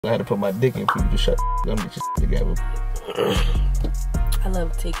I had to put my dick in for you to shut them bitches together. I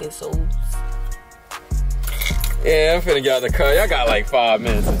love taking souls. Yeah, I'm finna get out the car. Y'all got like 5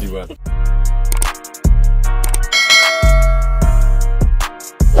 minutes if you want.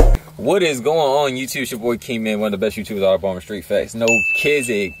 What is going on YouTube? It's your boy King Man, one of the best YouTubers out of Baltimore Street Facts. No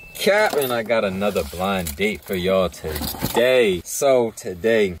kizzy cap, and I got another blind date for y'all today. So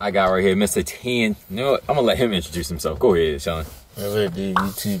today I got right here Mr. Ten. You know what? I'm gonna let him introduce himself. Go ahead, Sean. Hello, dude.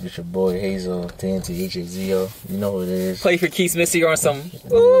 YouTube, it's your boy Hazel, TNTHXZO. You know who it is. Play for Keith Missy or some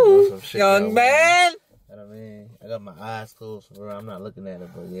young man. I mean, I got my eyes closed for real. I'm not looking at it,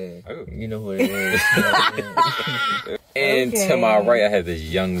 but yeah, oh. You know who it is. You know what I mean? And to my right, I have this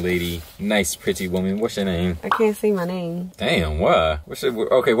young lady, nice, pretty woman. What's your name? I can't say my name. Damn, why?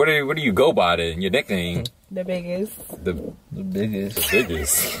 Okay, what do you go by then? Your nickname? The biggest. The biggest. The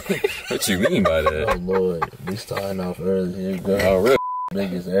biggest. What you mean by that? Oh Lord, we starting off early. Here you go. Oh really?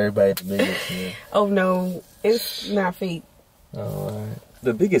 Biggest. Everybody the biggest. Yeah. Oh no, it's not fake. Oh, all right.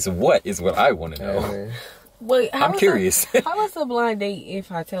 The biggest what is what I want to know. Wait, I'm curious. How was a blind date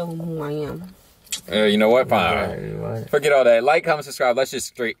if I tell them who I am? You know what? Fine. Right. Forget all that. Like, comment, subscribe. Let's just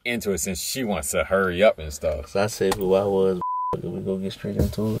straight into it since she wants to hurry up and stuff. So I said who I was. We go get straight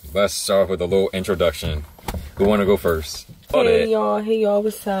into it. Let's start with a little introduction. Who want to go first? Hey y'all,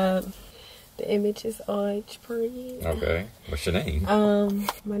 what's up? The image is Arch Pretty. Okay. What's your name?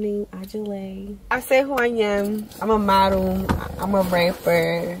 My name Ajale. I say who I am. I'm a model. I'm a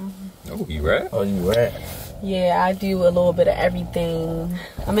rapper. Oh, you rap? Oh, you rap? Yeah, I do a little bit of everything.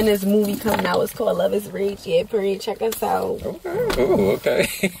 I'm in this movie coming out. It's called Love is Rich. Yeah, period. Check us out. Okay. Ooh, okay.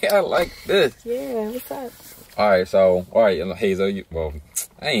 I like this. Yeah, what's up? Alright, Hazel, well,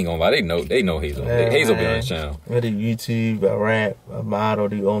 I ain't gonna lie, they know Hazel. Yeah, Hazel be on man. the channel. I do YouTube, I rap, I model,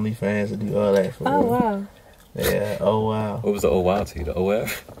 do OnlyFans, I do all that for Oh, real. wow. Yeah, oh wow. What was the oh wow to you? The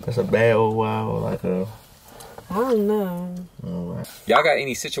OF? That's a bad oh wow, or like a... I don't know. Oh, wow. Y'all got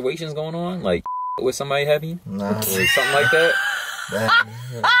any situations going on? Like, with somebody heavy? Nah. Or something like that?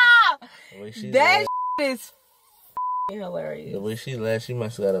 That is hilarious. The way she left, she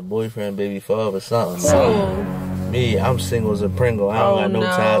must have got a boyfriend, baby father, or something. So, Me, I'm single as a Pringle. I don't got no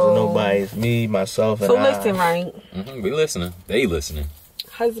ties with nobody. It's me, myself, and so I. listen, right? We listening. They listening.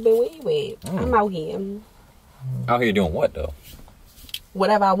 Husband, where you at? I'm out here. Out here doing what, though?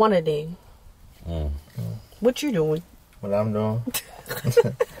 Whatever I want to do. Mm. What you doing? What I'm doing?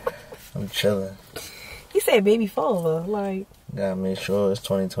 I'm chilling. He said baby father. Like, Gotta make sure it's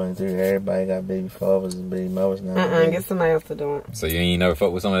 2023. Everybody got baby fathers and baby mothers now. get somebody else to do it. So you ain't never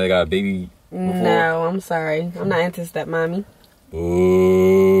fucked with somebody that got a baby before? No, I'm sorry. I'm not into stepmommy.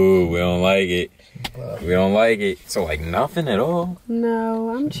 Ooh, we don't like it. We don't like it. So like nothing at all? No,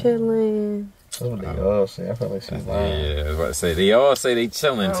 I'm chilling. That's what they all say. I feel like she's lying. Yeah, I was about to say, they all say they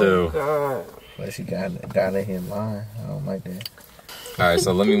chilling too. God. Like she got in here lying. I don't like that. Alright,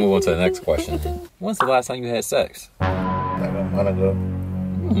 so let me move on to the next question. When's the last time you had sex? Like a month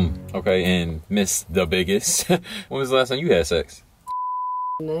ago. Okay, and Miss the Biggest, when was the last time you had sex?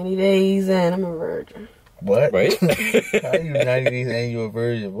 90 days and I'm a virgin. What? Wait. How you 90 days and you a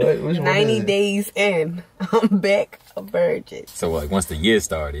virgin? What? Which one 90 is it? days in, I'm back a virgin. So like once the year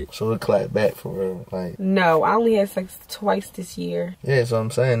started. So it clapped back for real. Like, No, I only had sex twice this year. yeah, so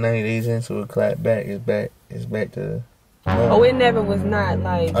I'm saying 90 days into it clapped back. It's back to normal. Oh, it never was not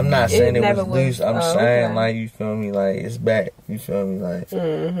like. I'm not saying it was loose. I'm saying okay. like, you feel me, like it's back. You feel me, like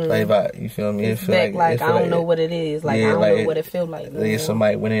like if I, you feel me, it It's feel back like it I feel don't know what it is. Like yeah, I don't like know what it feel like. No If more.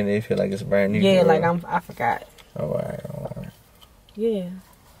 somebody went in, they feel like it's brand new. Yeah, for like real. I forgot. All right. Yeah.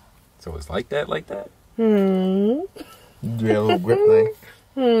 So it's like that? You do that little grip thing.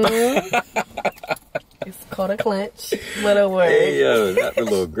 It's called a clench. What a word. Hey yo, not the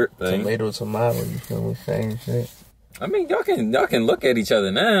little grip thing. Tomato, you feel me? Same shit. I mean y'all can look at each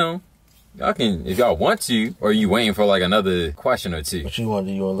other now. Y'all can if y'all want to, or you waiting for like another question or two. What you want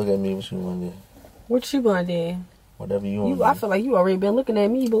to do? You want to look at me? What you want to do? What you gonna do? Whatever you want. I feel like you already been looking at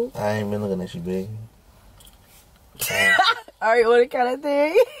me, boo. I ain't been looking at you, big. Alright, on the count of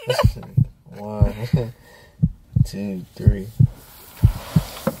 3. 1, 2, 3.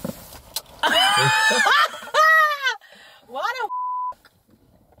 Why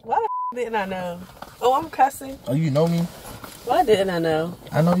the didn't I know? Oh, I'm cussing. Oh, you know me? Why didn't I know?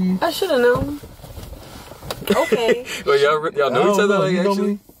 I know you. I should have known. Okay. Well, y'all know each other like you know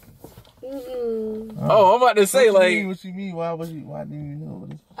actually? me? Oh, I'm about to say like What you mean? Why do you know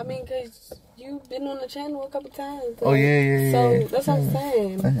this? I mean, cause you've been on the channel a couple times. Oh yeah. So that's what I'm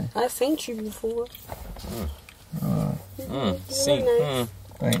saying. I seen you before. see,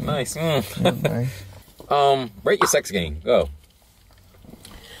 Nice. nice. Nice. Rate your sex game. Go.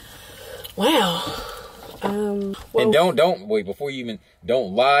 Wow. Well, And don't wait before you even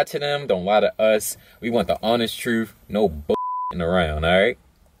don't lie to them. Don't lie to us. We want the honest truth. No bullshitting around. All right.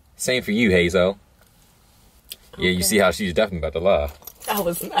 Same for you, Hazel. Yeah, you see how she's definitely about to lie. I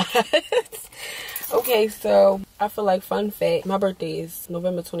was not. Okay, so I feel like fun fact. My birthday is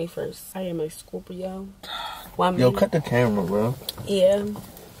November 21st. I am a Scorpio. Yo, cut the camera, bro. Yeah.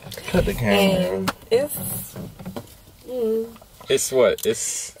 Cut the camera. And it's It's what?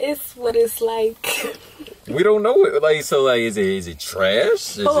 It's what it's like. we don't know it. Like so, like is it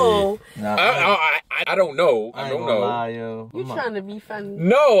trash? Is Oh, it? Nah, I don't know. I I ain't don't gonna know. lie, yo. you trying to be funny?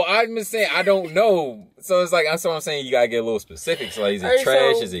 No, I'm just saying I don't know. So it's like that's what I'm saying. You gotta get a little specific. So like, is it Alright,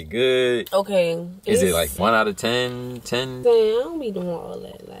 trash? so- Is it good? Okay. Is it like 1 out of 10? 10? I don't be doing all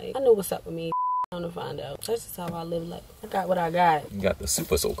that. Like, I know what's up with me. I want to find out. That's just how I live. Like, I got what I got. You got the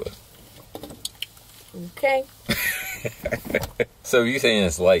super soaker. Okay. So you saying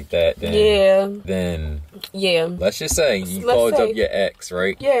it's like that? Then, Yeah. Then Yeah. let's just say you Let's called say. up your ex,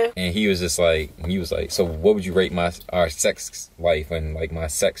 right? Yeah. And he was just like, so what would you rate our sex life and like my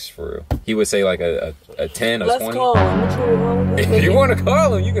sex for real? He would say like a 10, a Let's 20. call him. What you want? If you want to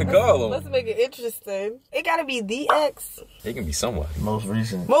call him, you can call Let's him. make it interesting. It gotta be the ex. He can be somebody. Most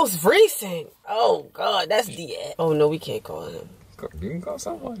recent. Most recent. Oh God, that's the ex. Oh no, we can't call him. You can call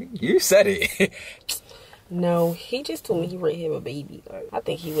somebody. You said it. No, he just told me he ready to have a baby. Like, I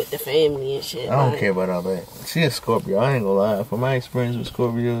think he with the family and shit. I don't like, care about all that. She a Scorpio. I ain't gonna lie. From my experience with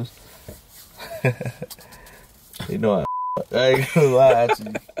Scorpios, you know, I ain't gonna lie to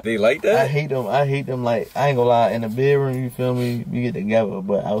you. They like I that? hate them. I hate them. Like, I ain't gonna lie. In the bedroom, you feel me? We get together,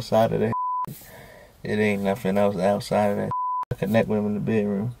 but outside of that, it ain't nothing else outside of that. I connect with them in the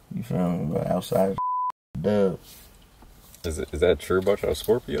bedroom. You feel me? But outside of dub. Is that true about y'all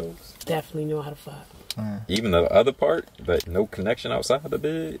Scorpios? definitely know how to fuck. Even the other part, that no connection outside the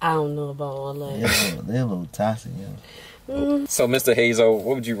bed. I don't know about all that. They're a little toxic, yo. So, Mr. Hazel,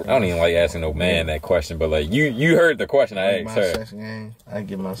 what would you? I don't even like asking no man that question, but like you heard the question I asked My her. sex game, I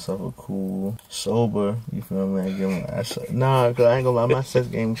give myself a cool, sober. You feel me? I give nah, cause I ain't gonna lie, my sex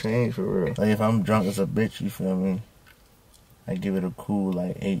game changed for real. Like if I'm drunk as a bitch, you feel me? I give it a cool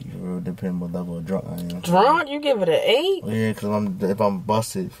like 8 for real, depending what level of drunk I am. Drunk? You give it an 8? Well, yeah, cause if I'm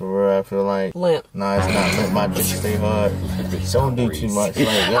busted for real, I feel like Limp. nah, it's not limp. My dick stay hard. Don't do too much. Like,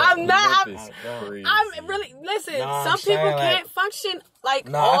 I'm not. Limp is crazy. I'm really listen. Nah, some I'm people saying, like- can't function like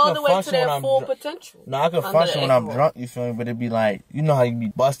Nah, I all can the way to function when their I'm full drunk. potential. No, I can Under function the when I'm alcohol. drunk, you feel me? But it be like, you know how you be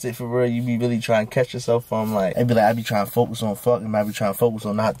busted for real? You be really trying to catch yourself from like, it be like, I be trying to focus on fucking, I be trying to focus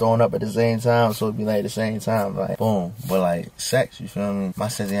on not throwing up at the same time, so it be like at the same time, like, boom. But like, sex, you feel me? My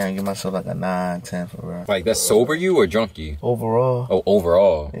sex, I give myself like a 9, 10 for real. Like that's sober you or drunk you? Overall, Oh,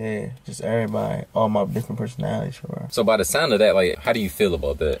 overall. yeah, just everybody, all my different personalities for real. So by the sound of that, like, how do you feel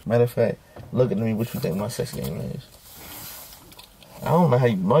about that? Matter of fact, look at me, what you think my sex game is? I don't know how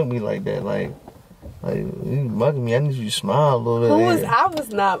you mug me like that, like you mugging me, I need you to smile a little bit. Who was? Yeah. I was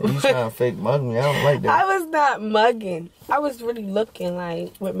not. You trying to fake mug me, I don't like that. I was not mugging. I was really looking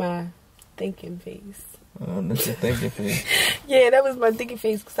like with my thinking face. That's your thinking face. Yeah, that was my thinking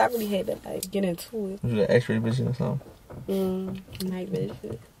face because I really had to like get into it. Was you an X-ray vision or something? Night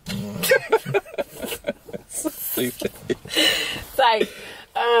vision. Stupid. It's like,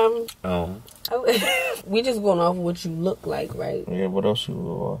 Oh. we just going off of what you look like, right? Yeah, what else you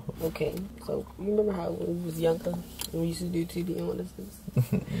were? Okay, so you remember how when we was younger, when we used to do TV honestness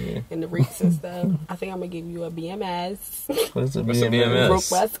Yeah. and the rates and stuff? I think I'm gonna give you a BMS. What's a What's a BMS? BMS?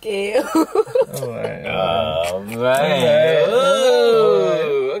 Broke my scale. Alright. Oh, man.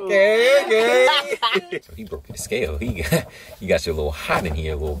 Oh, okay. So he broke the scale. He got you a little hot in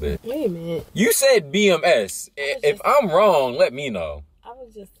here a little bit. Wait a minute. You said BMS. If I'm wrong, let me know. I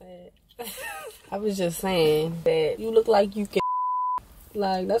was just saying. I was just saying that you look like you can.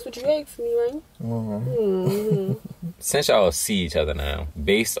 Like that's what you asked me, right? Alright. Since y'all see each other now,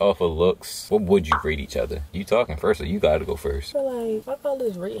 based off of looks, what would you rate each other? You talking first or you gotta go first? So like, I call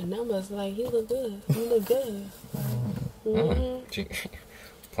this rating numbers. Like he look good. You look good. Gee,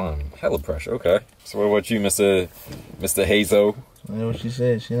 applying hella pressure. Okay. So what about you, Mr. Hazel? Yeah, what she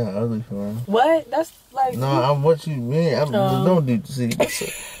said, she not ugly for real. What? That's like. No, I'm what you mean. Don't do see.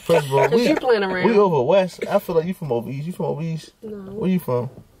 First of all, Cause you playing around. we over west. I feel like you from over east. You from over east? No. Where you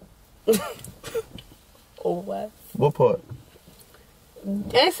from? Or what? What part?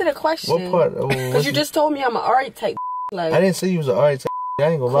 Answer the question. What part? Cause you just told me I'm an alright type. Like I didn't say you was an alright. I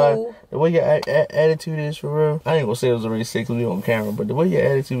ain't gonna lie. cool. The way your attitude is for real, I ain't gonna say it was already sick because we on camera, but the way your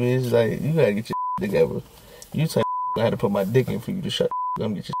attitude is, like, you gotta get your together. You type I had to put my dick in for you to shut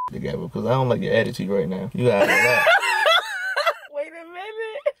up, get your together because I don't like your attitude right now. You gotta relax. Wait a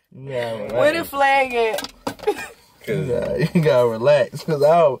minute. Where the flag at? You gotta relax, cause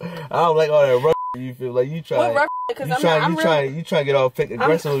I don't like all that rough. You feel like you try. You try to get all fake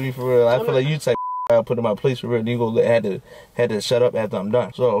aggressive with me for real. I feel like you type. I put in my place for real. Then you go had to shut up after I'm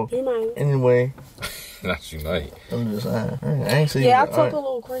done. So anyway. Not you might. I'm just I ain't saying. Yeah, I talk a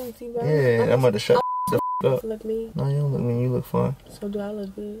little crazy, bro. Yeah, I'm about to shut the up. Look me. No, you don't look me. You look fun. So do I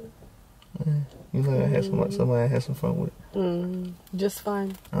look good? Yeah. You look like I had somebody I had some fun with. Just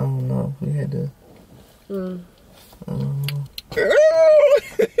fine. I don't know. We had to. I don't know.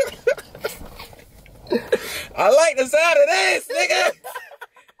 I like the sound of this, nigga.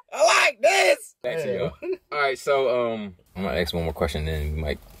 I like this. Back to y'all. All right, so I'm gonna ask one more question, then we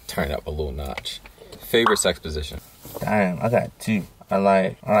might turn it up a little notch. Favorite sex position? Damn, I got two. I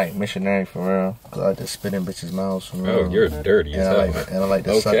like missionary for real. Cause I like to spit in bitches' mouths for real. Oh, you're dirty as hell. And I like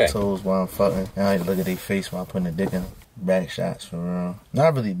to suck toes while I'm fucking. And I like to look at their face while I'm putting the dick in them. Back shots for real.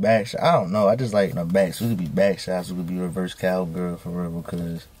 Not really back shots. I don't know. I just like back. So it could be back shots. It could be reverse cowgirl for real,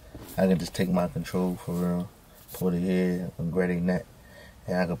 because I can just take my control for real. Pull the head and grab their neck,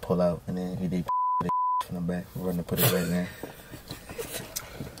 and I can pull out and then hit they from the back and run and put it right there.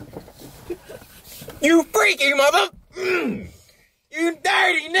 You freaky mother! You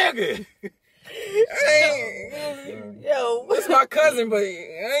dirty nigga! Yo, it's my cousin, but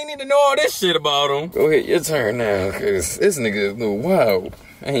I ain't need to know all this shit about him. Go ahead, your turn now, cause this nigga is a little wild.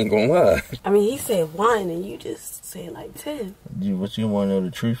 I ain't gonna lie. I mean, he said 1 and you just said like 10. What you want to know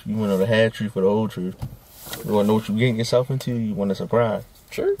the truth? You want to know the half truth or the whole truth? You want to know what you getting yourself into? You want a surprise?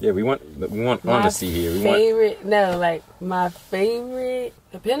 Sure. Yeah, we want honesty here. My favorite,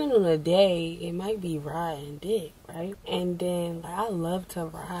 depending on the day, it might be riding dick, right? And then I love to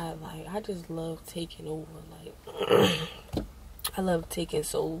ride. I just love taking over. I love taking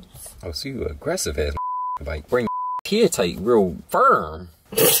souls. Oh, so you aggressive ass bring here tight real firm.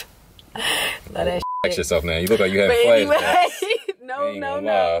 Love that Relax yourself now. You look like you having flashbacks.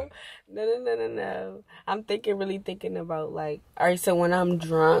 No. I'm really thinking about alright, so when I'm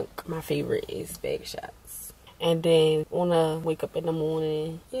drunk, my favorite is back shots. And then when I wake up in the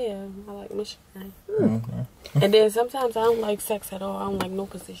morning, yeah, I like missionary. And then sometimes I don't like sex at all. I don't like no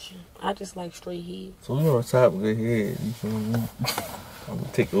position. I just like straight head. So we on top of good head, you feel me? I'm gonna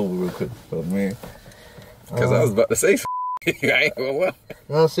take over real quick, but man. Because I was about to say I ain't gonna lie.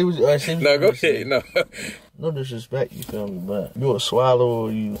 No, no, go ahead, no. No disrespect, you feel me? But you a swallow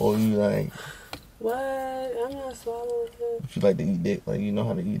or you like... What? I'm not swallowing. If you like to eat dick, you know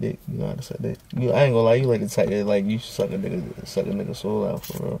how to eat dick, you know how to suck dick. I ain't gonna lie, you like the type that, you suck a nigga soul out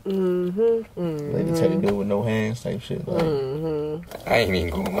for real. Like the type to do it with no hands type shit. I ain't even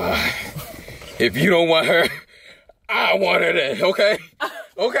gonna lie. If you don't want her, I want her then, okay?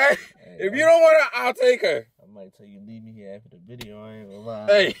 Okay? If you don't want her, I'll take her. I might tell you leave me here after the video, I ain't gonna lie.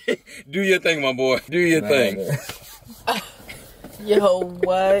 Hey, do your thing, my boy. Do your thing. Yo,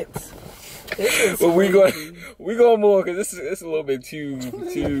 what? Well, we go more because it's a little bit too.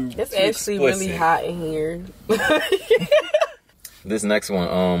 It's actually really hot in here. This next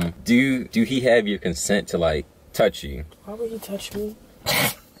one, do he have your consent to touch you? Why would he touch me?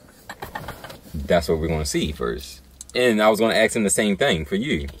 That's what we're gonna see first. And I was gonna ask him the same thing for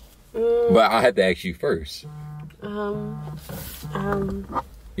you, but I have to ask you first.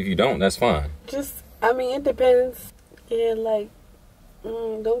 If you don't, that's fine. It depends. Yeah,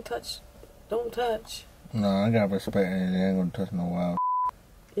 don't touch. Don't touch. No, I got respect. I ain't gonna touch no wild.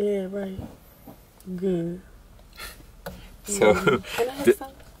 Yeah, right. Good. So, can I have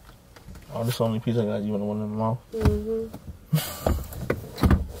some? Oh, this only piece I got. You want one in the mouth?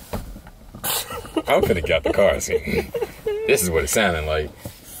 I'm finna get out the car. See, this is what it sounded like.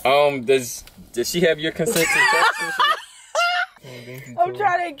 Does she have your consent to touch and shit? I'm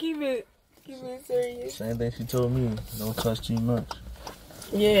trying to keep it serious. Same thing she told me. Don't touch too much.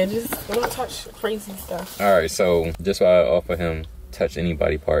 Yeah, just don't touch crazy stuff. All right, so just while I offer him, touch any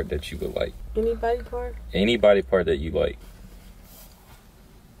body part that you would like. Any body part? Any body part that you like.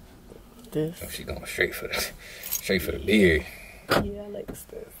 This. Oh, she going straight for the beard. Yeah, I like this.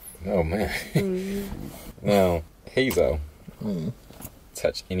 Oh man. Now, Hazel,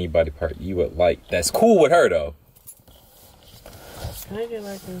 touch any body part you would like. That's cool with her though. Can I get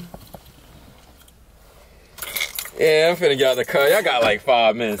a... Yeah, I'm finna get out the car. Y'all got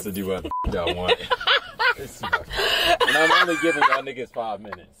 5 minutes to do what y'all want. And I'm only giving y'all niggas 5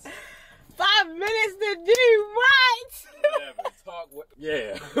 minutes. 5 minutes to do what? Whatever. Talk.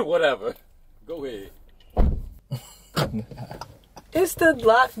 Whatever. Go ahead. It's the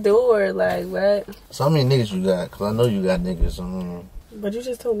locked door. What? So how many niggas you got? Cause I know you got niggas. But you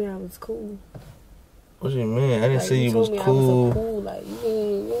just told me I was cool. What you mean? I didn't Like, say you told was me I cool. was so cool. Like,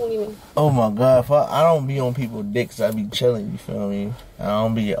 you don't even. Oh my God, if I don't be on people's dicks, I be chilling, you feel me? I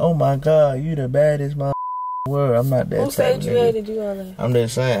don't be, oh my God, you the baddest world. I'm not that Who type said of you nigga. had to do all that? I'm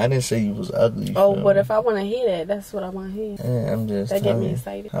just saying, I didn't say you was ugly. You Oh, feel but me? if I want to hear that, that's what I want to hear. Yeah, I'm just That get telling me you.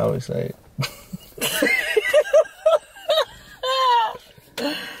 excited. How excited?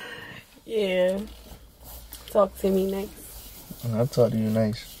 Yeah. Talk to me next. I'll talk to you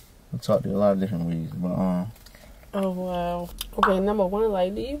nice. I'll talk to you a lot of different ways, but Oh, wow. Okay, number one,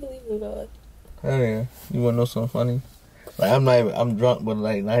 like, do you believe in God? hell yeah. You wanna know something funny? Like I'm drunk, but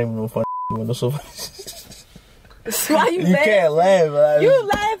like not even no funny. You wanna know something funny? Why you You laughing? can't laugh, but like, You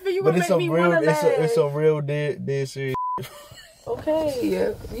laughing, you but would it's make me some real, want to laugh. it's some real dead serious.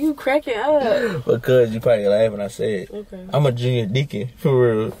 Okay, you cracking up. Because you probably laugh when I say it. Okay. I'm a junior deacon for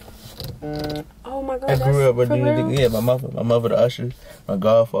real. Oh my God, I grew up a for junior real? deacon. Yeah, my mother the usher, my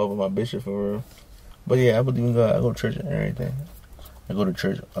godfather, my bishop for real. But yeah, I believe in God. I go to church and everything. I go to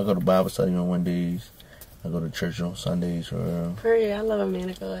church. I go to Bible study on Wednesdays. I go to church on Sundays for real. Period. I love a man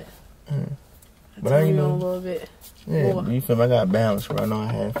of God. But Tell I me know- a little bit. Yeah, More. you feel me? I got balance, bro. I know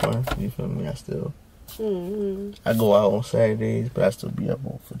I have fun. You feel me? I still. Mm-hmm. I go out on Saturdays, but I still be up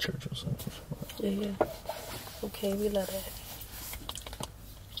for church or something. Yeah. Okay, we love that.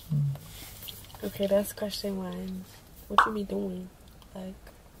 Okay, that's question one. What you be doing? Like,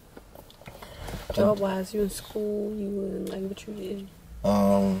 job wise, you in school? You in, like, what you did?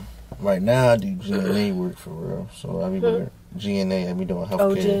 Right now I do GNA work for real. So I be doing GNA. I be doing healthcare.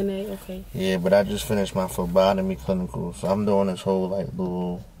 Oh, GNA, okay. Yeah, but I just finished my phlebotomy clinical, so I'm doing this whole like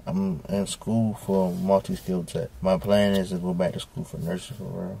little. I'm in school for multi-skill tech. My plan is to go back to school for nursing for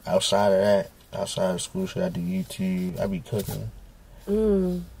real. Outside of that, outside of school, shit, I do YouTube. I be cooking.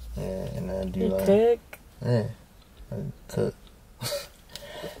 Mm. Yeah, and I do You like cook? yeah, I cook.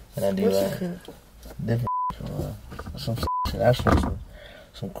 And I do What you like cook? different for real. Some shit. I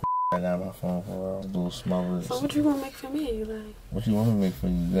some cool I got on my phone for real. Little smothers. So what you gonna make for me? Like, What you want me to make for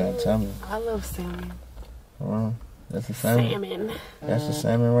you? You gotta tell me. I love salmon. For real. That's the salmon. Salmon. That's the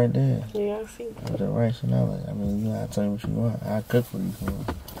salmon right there. Yeah, I see. With the rice and all that. I mean, you gotta tell me what you want. I cook for you. For real.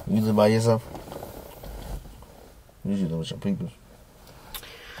 You live by yourself? You usually live with your people.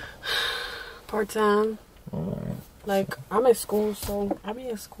 Part time. Alright. Like, I'm at school, so I be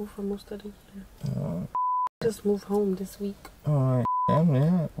at school for most of the year. Just moved home this week. Alright. Yeah,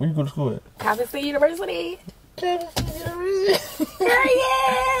 man. Where you go to school at? Calvin State University. Yeah.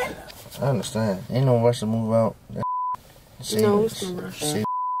 Period. I understand. Ain't no rush to move out. No, it's no rush. Save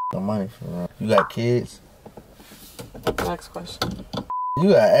the money for real. You got kids? Next question. You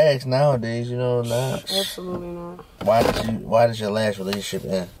got ask nowadays, you know now. Absolutely not. Why did your last relationship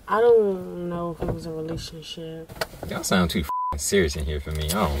end? I don't know if it was a relationship. Y'all sound too serious in here for me.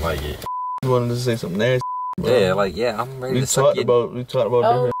 I don't like it. You wanted to say something nasty? bro. Yeah, like, yeah, I'm ready We to suck talked your... about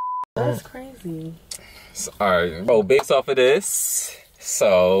Oh, different. that's crazy. Alright, well, based off of this,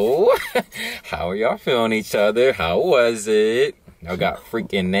 so, how are y'all feeling each other? How was it? Y'all got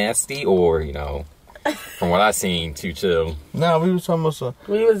freaking nasty or, you know, from what I seen, too chill? Nah, we was talking about some.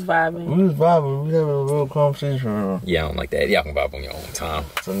 We was vibing. We was vibing. We having a real conversation. For real. Yeah, I don't like that. Y'all can vibe on your own time.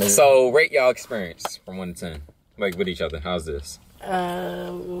 So, nigga, So, rate y'all experience from 1 to 10. Like, with each other. How's this?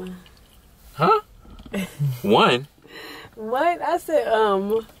 Huh? 1? What? I said,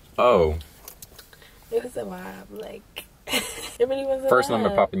 Oh. it was a vibe. Like, it really was a First vibe.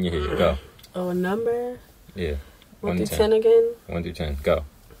 number pop in your head. Go. Oh, a number? Yeah. 1 1 through to 10 again? 1 through 10. Go.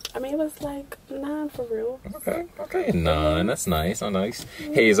 I mean, it was like 9 for real. Okay. 9. That's nice. Oh, nice.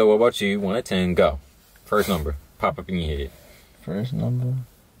 Hazel, what about you? 1 to 10. Go. First number. Pop up in your head. first number.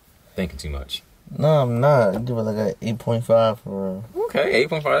 Thinking too much. No, I'm not. I give it like a 8.5 for real. Okay,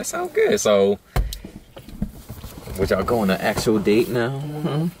 8.5. That sounds good. So, would y'all go on an actual date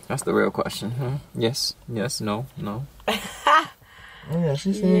now? That's the real question. Yes, no. Yeah,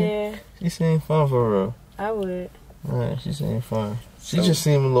 she seemed fun for real. I would. Right, she seemed fun. She So- just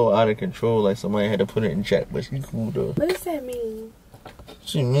seemed a little out of control, like somebody had to put it in check, but she cool though. What does that mean?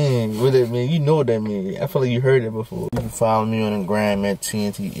 She mean, what it mean? You know what that mean. I feel like you heard it before. You can follow me on the gram at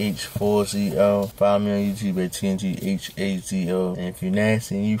TNTH4ZO. Follow me on YouTube at TNTH8ZO. And if you're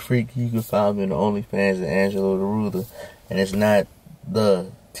nasty and you freaky, you can follow me on the OnlyFans at Angelo the Ruler. And it's not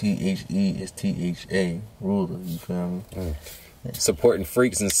the THE, it's THA Ruler. You feel me? Supporting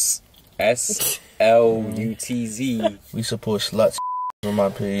freaks and SLUTZ. We support sluts on my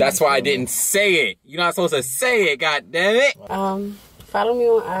page. That's why I didn't say it. You're not supposed to say it, god damn it. Follow me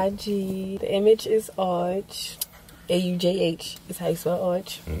on IG. The image is Arch. AUJH is how you spell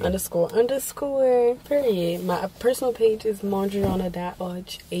Arch. __. Period. My personal page is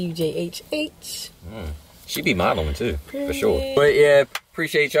Mondriana.Arch. AUJHH. She be modeling too, Period. for sure. But yeah,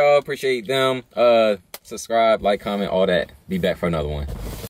 appreciate y'all, appreciate them. Subscribe, like, comment, all that. Be back for another one.